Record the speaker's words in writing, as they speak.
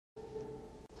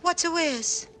What's a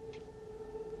whiz?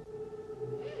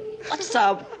 What's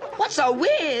a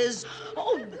whiz?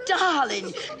 Oh,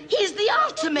 darling, he's the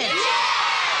ultimate.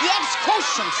 The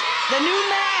ex-quotient, the new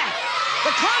math,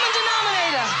 the common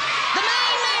denominator, the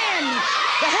main man,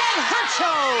 the head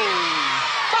honcho.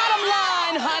 Bottom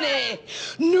line, honey,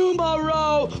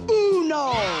 numero uno.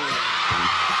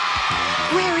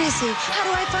 Where is he? How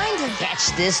do I find him?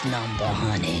 Catch this number,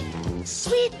 honey.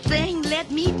 Sweet thing, let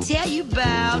me tell you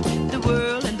about the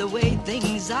world and the way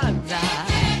things are right.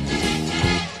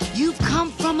 You've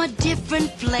come from a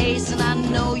different place, and I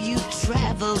know you've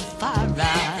traveled far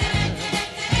right.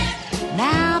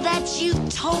 Now that you've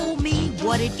told me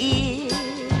what it is,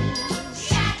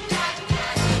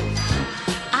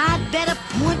 I'd better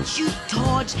point you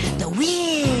towards the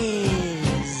whiz.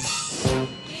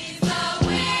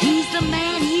 He's the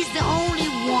man, he's the only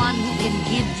one who can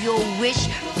give your wish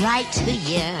right to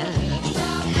you.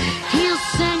 He'll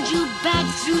send you back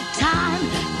through time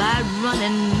by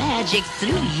running magic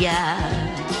through ya.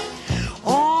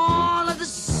 All of the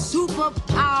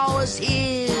superpowers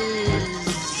his.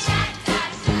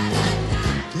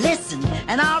 Listen,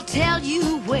 and I'll tell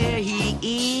you where he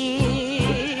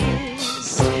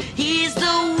is. He's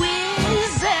the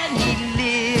whiz and he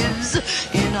lives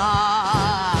in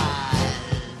Oz.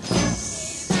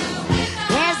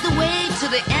 There's the way to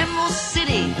the Emerald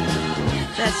City.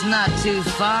 That's not too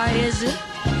far, is it?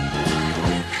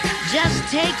 Just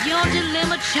take your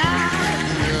dilemma, child,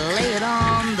 and lay it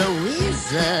on the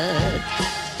wizard.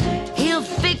 He'll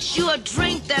fix you a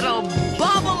drink that'll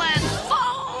bubble and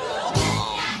foam.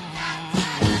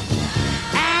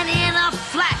 And in a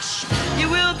flash, you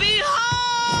will be home.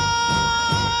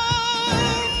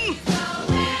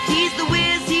 He's the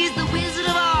whiz, he's the Wizard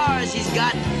of Oz. He's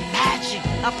got magic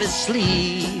up his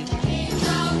sleeve.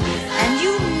 And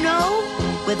you know,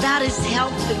 without his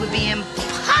help, it would be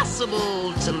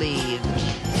impossible to leave.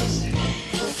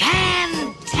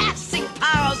 Fantastic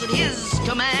powers at his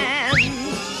command.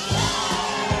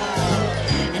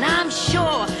 And I'm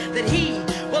sure that he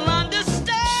will understand.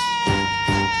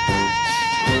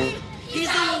 He's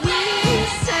the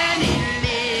whiz and he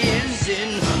lives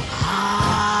in Oz.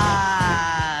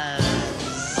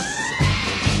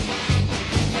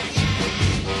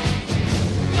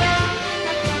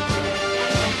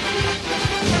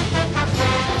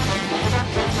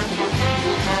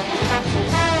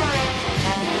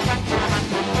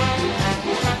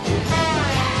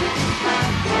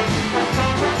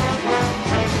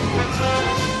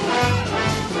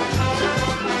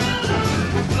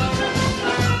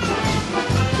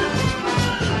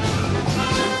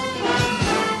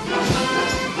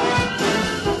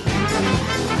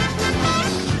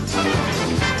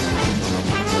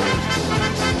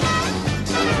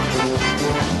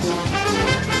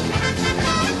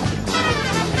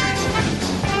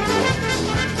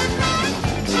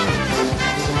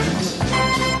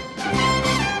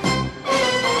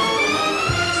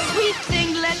 Sweet thing,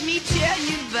 let me tell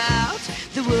you about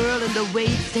the world and the way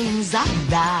things are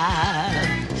right.